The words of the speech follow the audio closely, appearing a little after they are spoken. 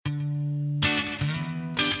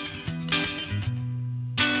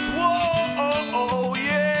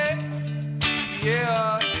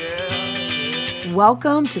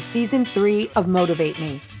Welcome to Season 3 of Motivate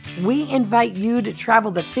Me. We invite you to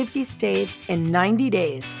travel the 50 states in 90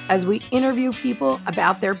 days as we interview people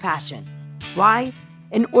about their passion. Why?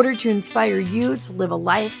 In order to inspire you to live a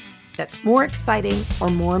life that's more exciting or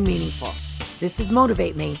more meaningful. This is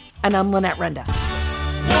Motivate Me, and I'm Lynette Renda.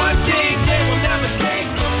 One thing they will never take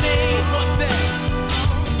from me. What's that?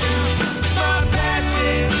 It's my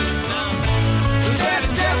passion. That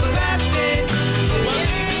is everlasting.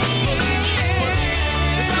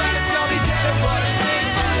 They're trying to tell me that it was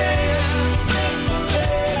make-believe,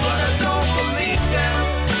 but I don't believe them,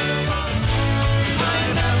 'cause I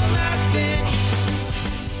am everlasting.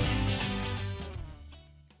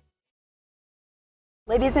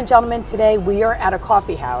 Ladies and gentlemen, today we are at a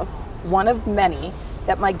coffee house, one of many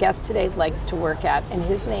that my guest today likes to work at, and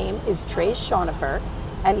his name is Schoenhofer,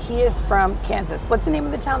 and he is from Kansas. What's the name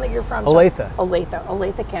of the town that you're from?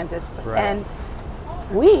 Olathe, Kansas. Right. And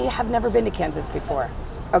we have never been to Kansas before.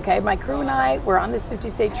 Okay, my crew and I were on this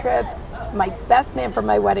 50-state trip. My best man from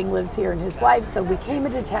my wedding lives here and his wife, so we came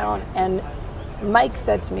into town, and Mike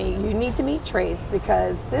said to me, you need to meet Trace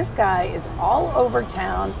because this guy is all over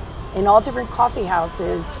town in all different coffee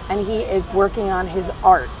houses, and he is working on his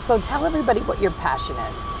art. So tell everybody what your passion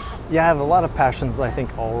is. Yeah, I have a lot of passions, I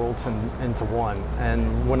think, all rolled into one.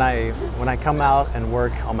 And when I come out and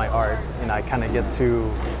work on my art, I kind of get to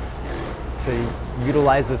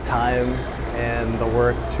utilize the time and the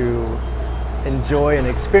work to enjoy and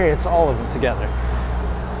experience all of them together.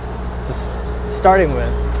 Just starting with,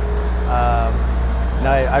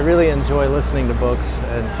 I really enjoy listening to books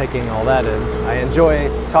and taking all that in. I enjoy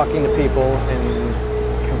talking to people and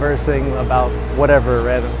conversing about whatever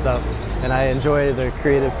random stuff. And I enjoy the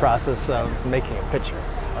creative process of making a picture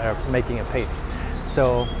or making a painting.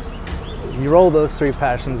 So you roll those three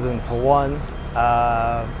passions into one,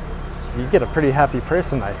 you get a pretty happy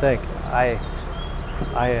person, I think.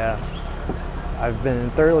 I've been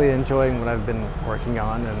thoroughly enjoying what I've been working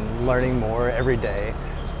on and learning more every day,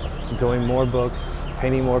 doing more books,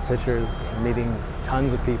 painting more pictures, meeting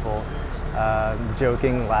tons of people,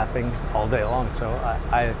 joking, laughing all day long. So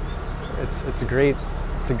it's a great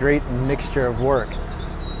mixture of work.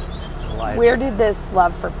 Life. Where did this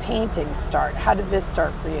love for painting start? How did this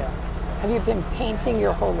start for you? Have you been painting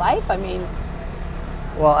your whole life?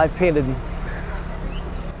 Well, I painted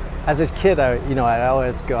as a kid. I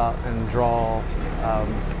always go out and draw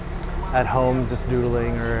at home, just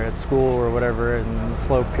doodling, or at school or whatever, in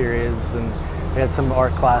slow periods, and we had some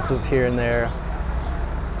art classes here and there.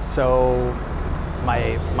 So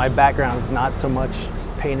my background is not so much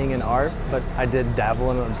painting and art, but I did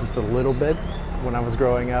dabble in it just a little bit when I was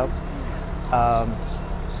growing up.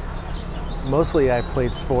 Mostly I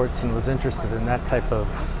played sports and was interested in that type of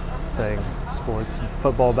thing, sports,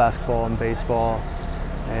 football, basketball, and baseball,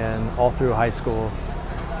 and all through high school.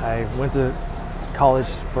 I went to college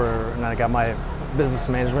and I got my business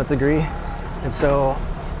management degree, and so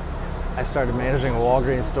I started managing a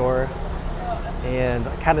Walgreens store, and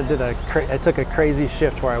I kind of I took a crazy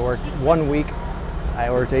shift where I worked 1 week, I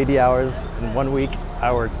worked 80 hours, and 1 week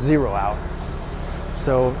I worked 0 hours.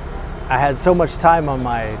 So I had so much time on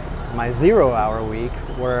my 0 hour week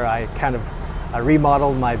where I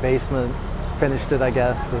remodeled my basement, finished it, I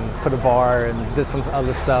guess, and put a bar and did some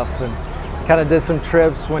other stuff, and kind of did some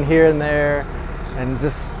trips, went here and there, and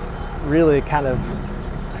just really kind of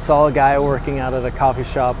saw a guy working out at a coffee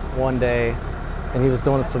shop one day, and he was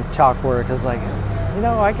doing some chalk work. I was like,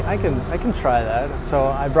 I can try that. So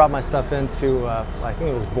I brought my stuff into, I think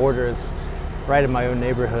it was Borders, right in my own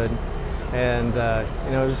neighborhood, and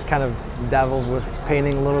just kind of dabbled with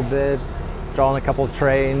painting a little bit, drawing a couple of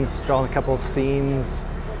trains, drawing a couple of scenes,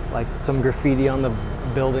 like some graffiti on the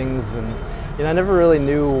buildings, and I never really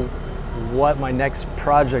knew what my next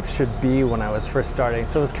project should be when I was first starting.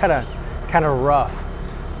 So it was kind of rough.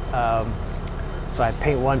 So I'd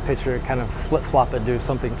paint one picture, kind of flip-flop and do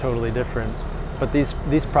something totally different. But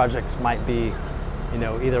these projects might be,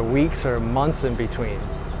 either weeks or months in between.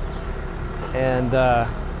 And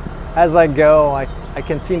as I go, I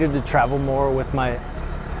continued to travel more with my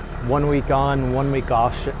 1 week on, 1 week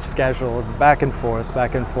off schedule, back and forth.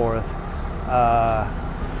 I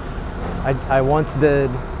once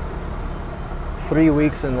did 3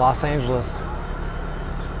 weeks in Los Angeles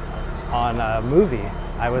on a movie.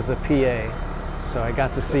 I was a PA, so I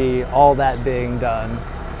got to see all that being done.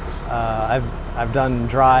 I've done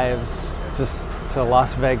drives just to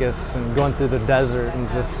Las Vegas and going through the desert and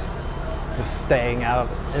just staying out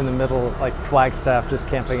in the middle, like Flagstaff, just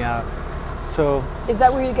camping out. So is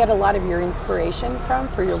that where you get a lot of your inspiration from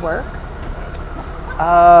for your work?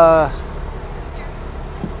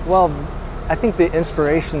 Well, I think the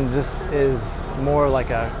inspiration just is more like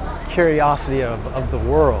a curiosity of the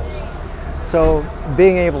world. So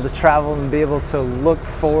being able to travel and be able to look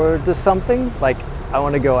forward to something, like I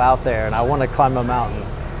want to go out there and I want to climb a mountain.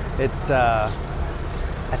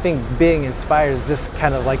 I think being inspired is just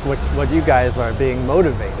kind of like what you guys are, being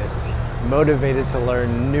motivated to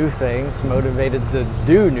learn new things, motivated to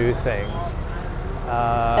do new things.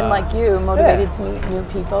 And like you, motivated to meet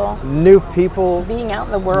new people, being out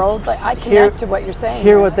in the world. Like, I connect to what you're saying.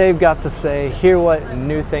 Hear what they've got to say, hear what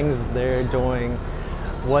new things they're doing,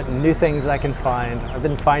 what new things I can find. I've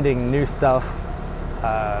been finding new stuff.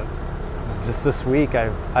 Just this week,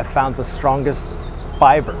 I found the strongest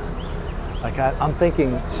fiber. Like I'm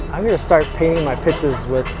thinking, I'm gonna start painting my pictures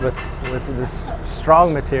with this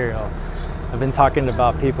strong material. I've been talking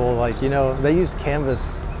about people like, they use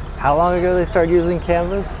canvas. How long ago they started using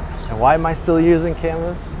canvas? And why am I still using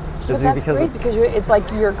canvas? Is it because it's like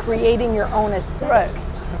you're creating your own aesthetic,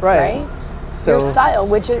 right? So, your style,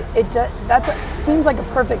 which seems like a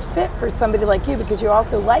perfect fit for somebody like you, because you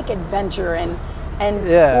also like adventure and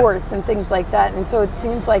sports and things like that, and so it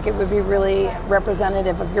seems like it would be really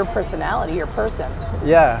representative of your personality, your person.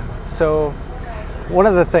 Yeah. So one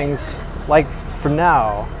of the things, like for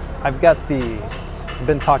now, I've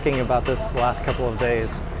been talking about this the last couple of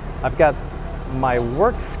days. I've got my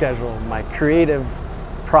work schedule, my creative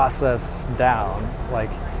process down,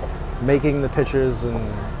 like making the pictures and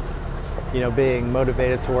being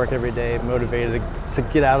motivated to work every day, motivated to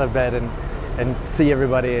get out of bed and see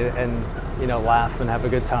everybody and laugh and have a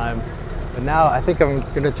good time. But now I think I'm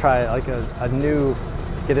gonna try like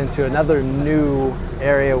get into another new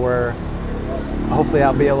area where hopefully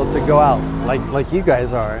I'll be able to go out like you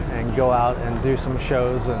guys are, and go out and do some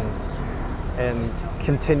shows and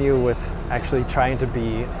continue with actually trying to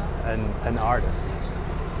be an artist.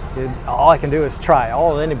 All I can do is try.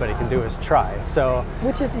 All anybody can do is try. So,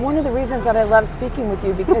 which is one of the reasons that I love speaking with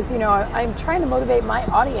you, because I'm trying to motivate my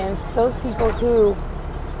audience, those people who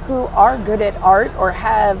are good at art or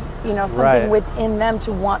have something within them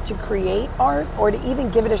to want to create art or to even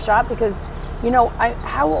give it a shot. Because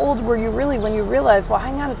how old were you really when you realized, well,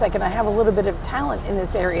 hang on a second, I have a little bit of talent in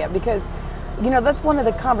this area? Because that's one of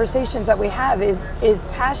the conversations that we have is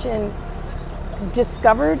passion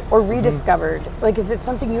discovered or rediscovered? Like, is it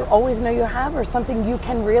something you always know you have, or something you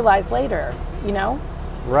can realize later?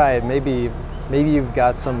 Right. Maybe you've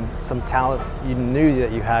got some talent you knew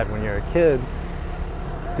that you had when you were a kid.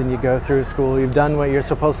 Then you go through school, you've done what you're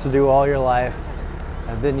supposed to do all your life,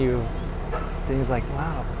 and then it's like,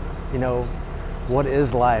 wow, what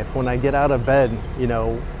is life? When I get out of bed,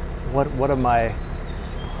 what am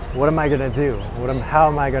I gonna do? How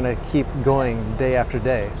am I gonna keep going day after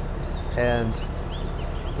day? And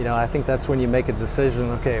I think that's when you make a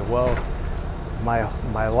decision. Okay, well,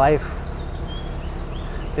 my life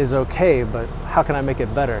is okay, but how can I make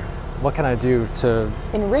it better? What can I do to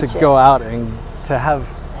go out and to have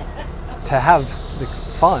the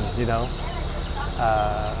fun?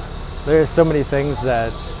 There are so many things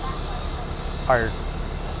that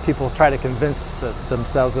people try to convince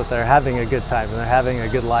themselves that they're having a good time and they're having a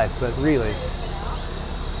good life, but really,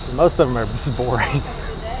 most of them are just boring.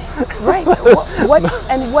 Right.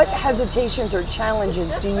 What hesitations or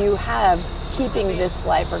challenges do you have keeping this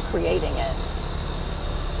life or creating it?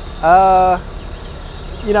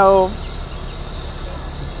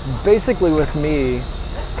 Basically with me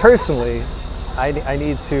personally, I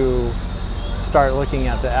need to start looking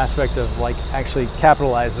at the aspect of like actually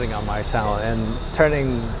capitalizing on my talent and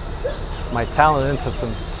turning my talent into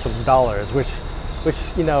some dollars, which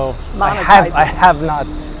I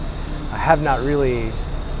have not really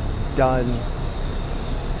done,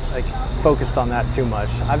 like focused on that too much.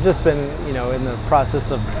 I've just been in the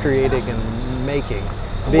process of creating and making,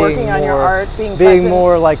 working on your art, being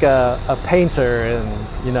more like a painter, and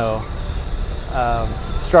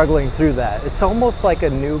struggling through that. It's almost like a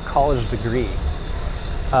new college degree.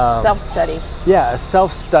 Self-study. Yeah,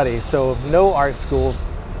 self-study. So no art school,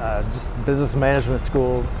 just business management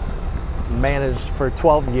school, managed for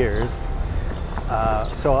 12 years.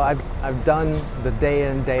 So I've done the day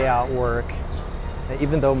in, day out work,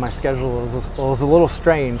 even though my schedule was a little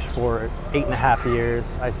strange for 8.5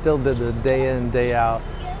 years. I still did the day in, day out.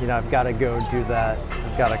 I've got to go do that.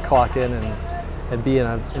 I've got to clock in and be in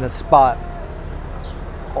a spot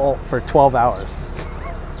all for 12 hours.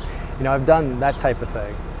 I've done that type of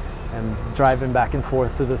thing, and driving back and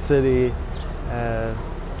forth through the city.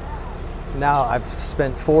 Now I've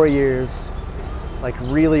spent 4 years like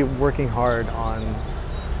really working hard on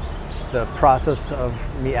the process of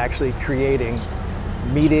me actually creating,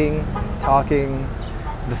 meeting, talking,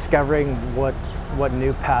 discovering what what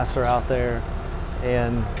new paths are out there,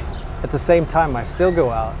 and at the same time, I still go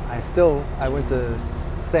out. I went to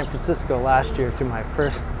San Francisco last year to my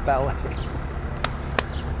first ballet.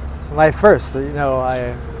 My first,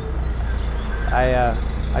 I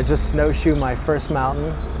just snowshoed my first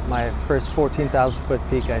mountain, my first 14,000 foot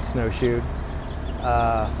peak I snowshoed,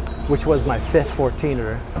 which was my fifth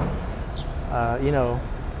 14er.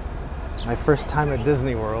 My first time at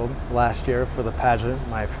Disney World last year for the pageant,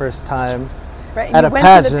 my first time at a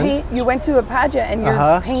pageant. You went to a pageant and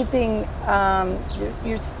you're painting,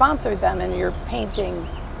 you sponsored them and you're painting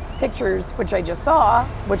pictures, which I just saw,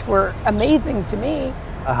 which were amazing to me,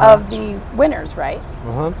 of the winners, right?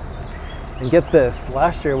 And get this,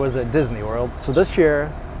 last year was at Disney World. So this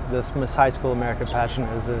year, this Miss High School America pageant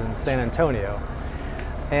is in San Antonio.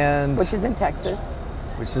 Which is in Texas.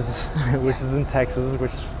 Which is in Texas,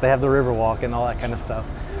 which they have the Riverwalk and all that kind of stuff.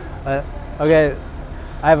 Okay,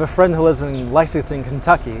 I have a friend who lives in Lexington,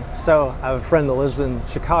 Kentucky, so I have a friend that lives in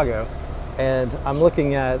Chicago, and I'm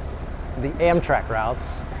looking at the Amtrak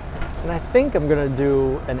routes, and I think I'm gonna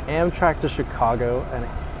do an Amtrak to Chicago and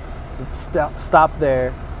stop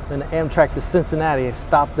there, then Amtrak to Cincinnati,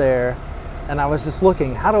 stop there, and I was just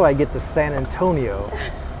looking, how do I get to San Antonio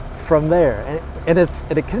from there? And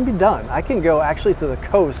it can be done. I can go actually to the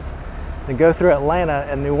coast and go through Atlanta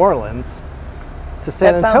and New Orleans to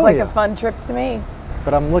San Antonio. That sounds like a fun trip to me.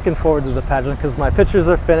 But I'm looking forward to the pageant because my pictures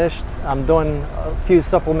are finished. I'm doing a few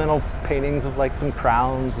supplemental paintings of like some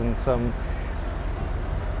crowns and some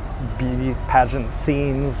beauty pageant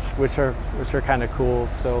scenes, which are kind of cool.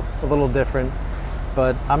 So a little different.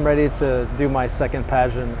 But I'm ready to do my second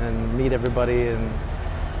pageant and meet everybody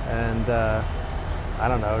and I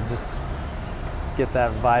don't know, just get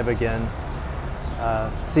that vibe again.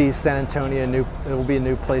 See San Antonio, it will be a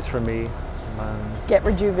new place for me. Get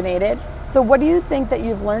rejuvenated. So what do you think that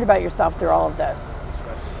you've learned about yourself through all of this?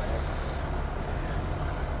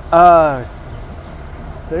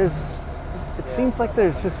 It seems like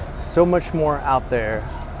there's just so much more out there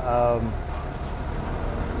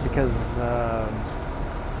because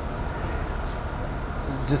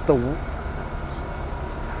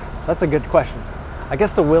that's a good question. I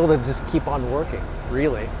guess the will to just keep on working,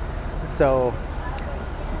 really. So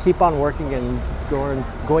keep on working and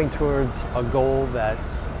going towards a goal that,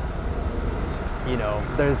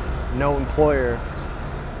 there's no employer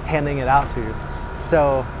handing it out to you.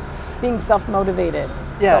 So being self-motivated,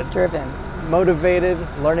 self-driven. Motivated,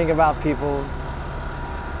 learning about people,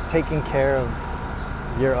 taking care of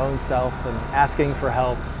your own self and asking for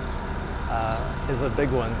help is a big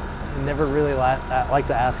one. Never really like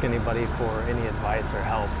to ask anybody for any advice or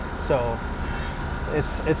help. So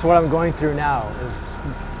it's what I'm going through now, is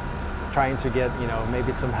trying to get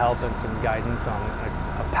maybe some help and some guidance on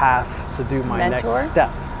a path to do my next step.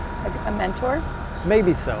 A mentor?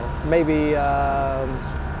 Maybe so. Maybe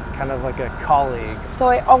kind of like a colleague. So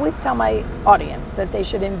I always tell my audience that they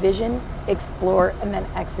should envision, explore, and then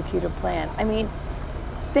execute a plan. I mean,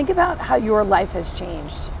 think about how your life has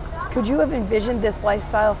changed. Could you have envisioned this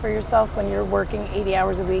lifestyle for yourself when you're working 80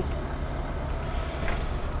 hours a week?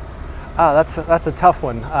 That's a tough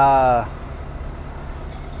one.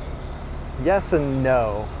 Yes and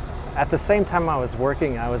no. At the same time I was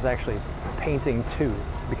working, I was actually painting too,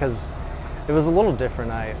 because it was a little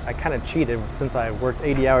different. I kind of cheated. Since I worked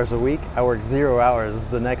 80 hours a week, I worked 0 hours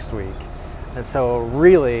the next week. And so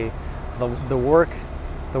really, the work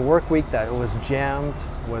week that was jammed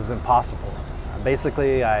was impossible.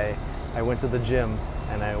 Basically, I went to the gym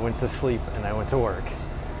and I went to sleep and I went to work.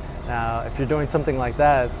 Now, if you're doing something like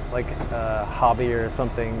that, like a hobby or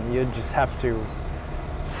something, you just have to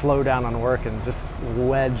slow down on work and just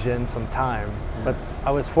wedge in some time. But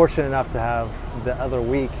I was fortunate enough to have the other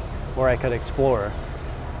week where I could explore.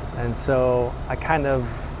 And so I kind of,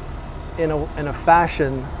 in a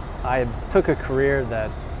fashion, I took a career that,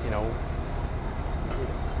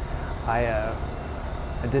 I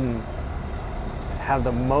didn't have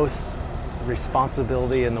the most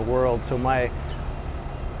responsibility in the world. So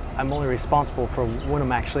I'm only responsible for when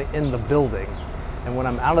I'm actually in the building. And when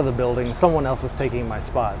I'm out of the building, someone else is taking my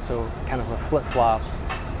spot. So kind of a flip-flop.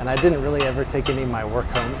 And I didn't really ever take any of my work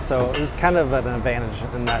home. So it was kind of an advantage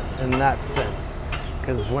in that sense.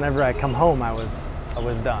 Because whenever I come home, I was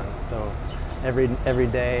done. So every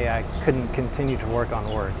day I couldn't continue to work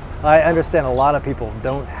on work. I understand a lot of people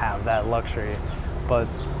don't have that luxury, but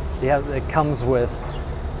it comes with,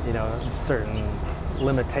 certain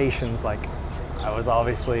limitations. Like I was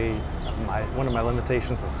obviously, one of my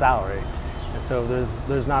limitations was salary. And so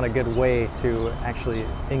there's not a good way to actually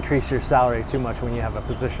increase your salary too much when you have a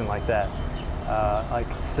position like that. Like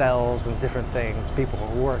sales and different things, people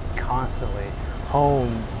work constantly,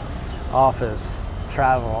 home, office,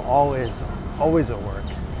 travel, always at work.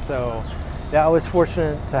 So yeah, I was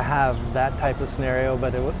fortunate to have that type of scenario,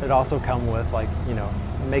 but it also come with, like, you know,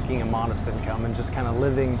 making a modest income and just kind of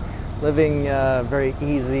living very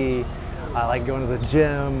easy. I like going to the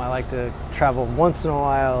gym. I like to travel once in a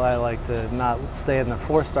while. I like to not stay in the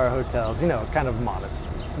 4-star hotels, you know, kind of modest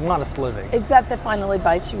living. Is that the final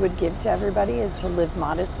advice you would give to everybody, is to live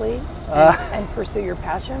modestly and pursue your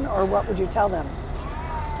passion, or what would you tell them?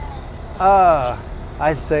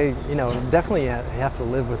 I'd say, you know, definitely you have to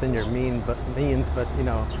live within your means, but you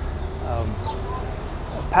know,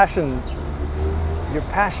 your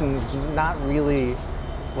passion's not really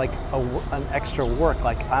like an extra work,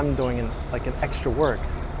 like I'm doing an extra work.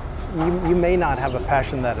 You may not have a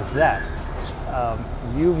passion that is that.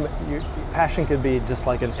 Your passion could be just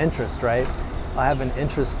like an interest, right? I have an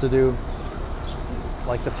interest to do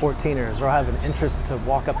like the 14ers, or I have an interest to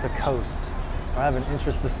walk up the coast, or I have an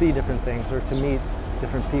interest to see different things or to meet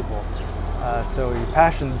different people. So your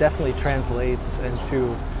passion definitely translates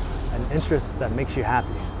into an interest that makes you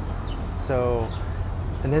happy. So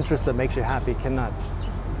an interest that makes you happy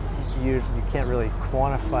you can't really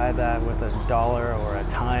quantify that with a dollar or a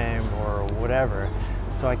time or whatever.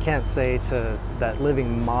 So I can't say that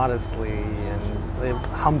living modestly and live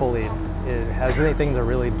humbly it has anything to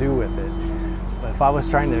really do with it. But if I was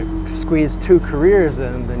trying to squeeze 2 careers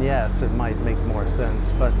in, then yes, it might make more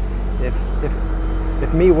sense. But if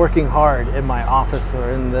me working hard in my office or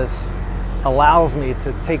in this allows me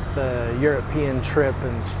to take the European trip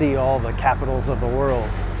and see all the capitals of the world,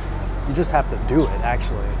 you just have to do it,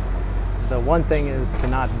 actually. The one thing is to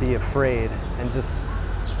not be afraid and just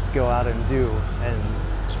go out and do, and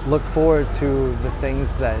look forward to the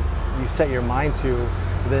things that you set your mind to,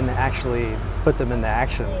 then actually put them into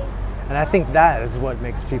action. And I think that is what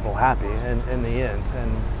makes people happy in the end,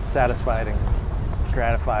 and satisfied and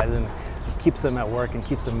gratified, and keeps them at work and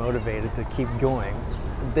keeps them motivated to keep going.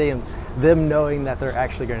 Them knowing that they're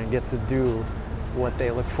actually going to get to do what they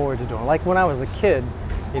look forward to doing. Like when I was a kid,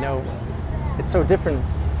 you know, it's so different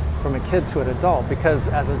from a kid to an adult, because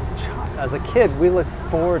as a kid we look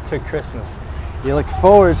forward to Christmas, you look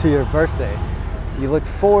forward to your birthday, you look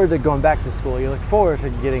forward to going back to school, you look forward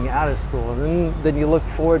to getting out of school, and then you look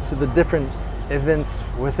forward to the different events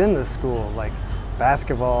within the school, like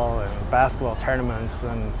basketball and basketball tournaments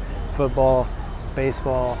and football,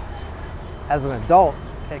 baseball. As an adult,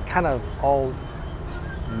 it kind of all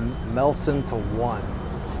melts into one.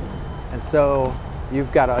 And so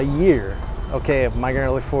you've got a year. Okay, am I going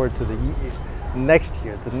to look forward to the next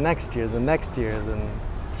year, the next year, the next year? Then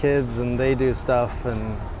kids, and they do stuff,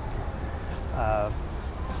 and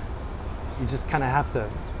you just kind of have to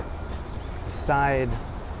decide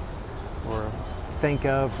or think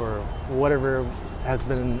of, or whatever has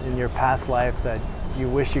been in your past life that you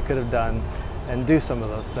wish you could have done, and do some of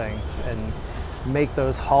those things, and make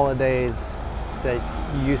those holidays that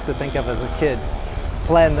you used to think of as a kid,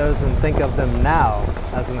 plan those and think of them now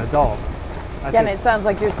as an adult. And it sounds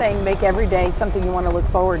like you're saying make every day something you want to look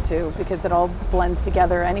forward to, because it all blends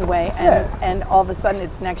together anyway, and all of a sudden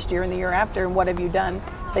it's next year and the year after, and what have you done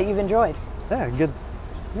that you've enjoyed? Yeah, good.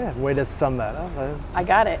 Yeah, way to sum that up. I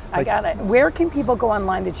got it. Where can people go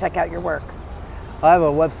online to check out your work? I have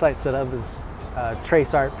a website set up, is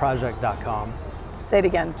traceartproject.com. Say it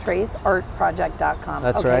again, traceartproject.com.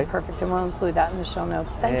 That's right. Okay, perfect. And we'll include that in the show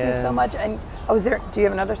notes. Thank you so much. And do you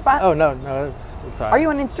have another spot? Oh, no, it's all right. Are you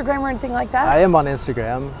on Instagram or anything like that? I am on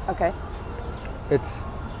Instagram. Okay. It's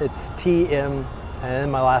TM and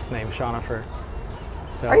then my last name, Schoenhofer.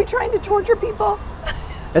 So are you trying to torture people?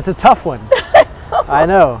 It's a tough one. I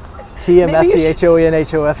know.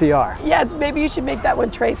 TMSCHOENHOFER. Yes, maybe you should make that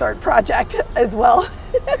one Trace Art Project as well.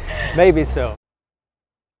 Maybe so.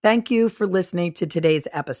 Thank you for listening to today's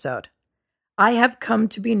episode. I have come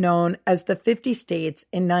to be known as the 50 States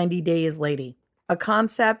in 90 Days Lady, a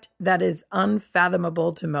concept that is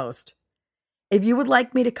unfathomable to most. If you would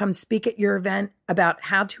like me to come speak at your event about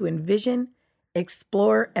how to envision,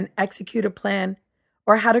 explore, and execute a plan,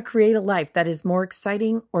 or how to create a life that is more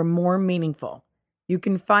exciting or more meaningful, you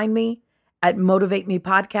can find me at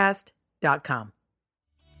motivatemepodcast.com.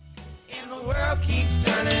 And the world keeps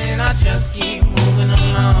turning and I just keep moving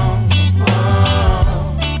along. Oh.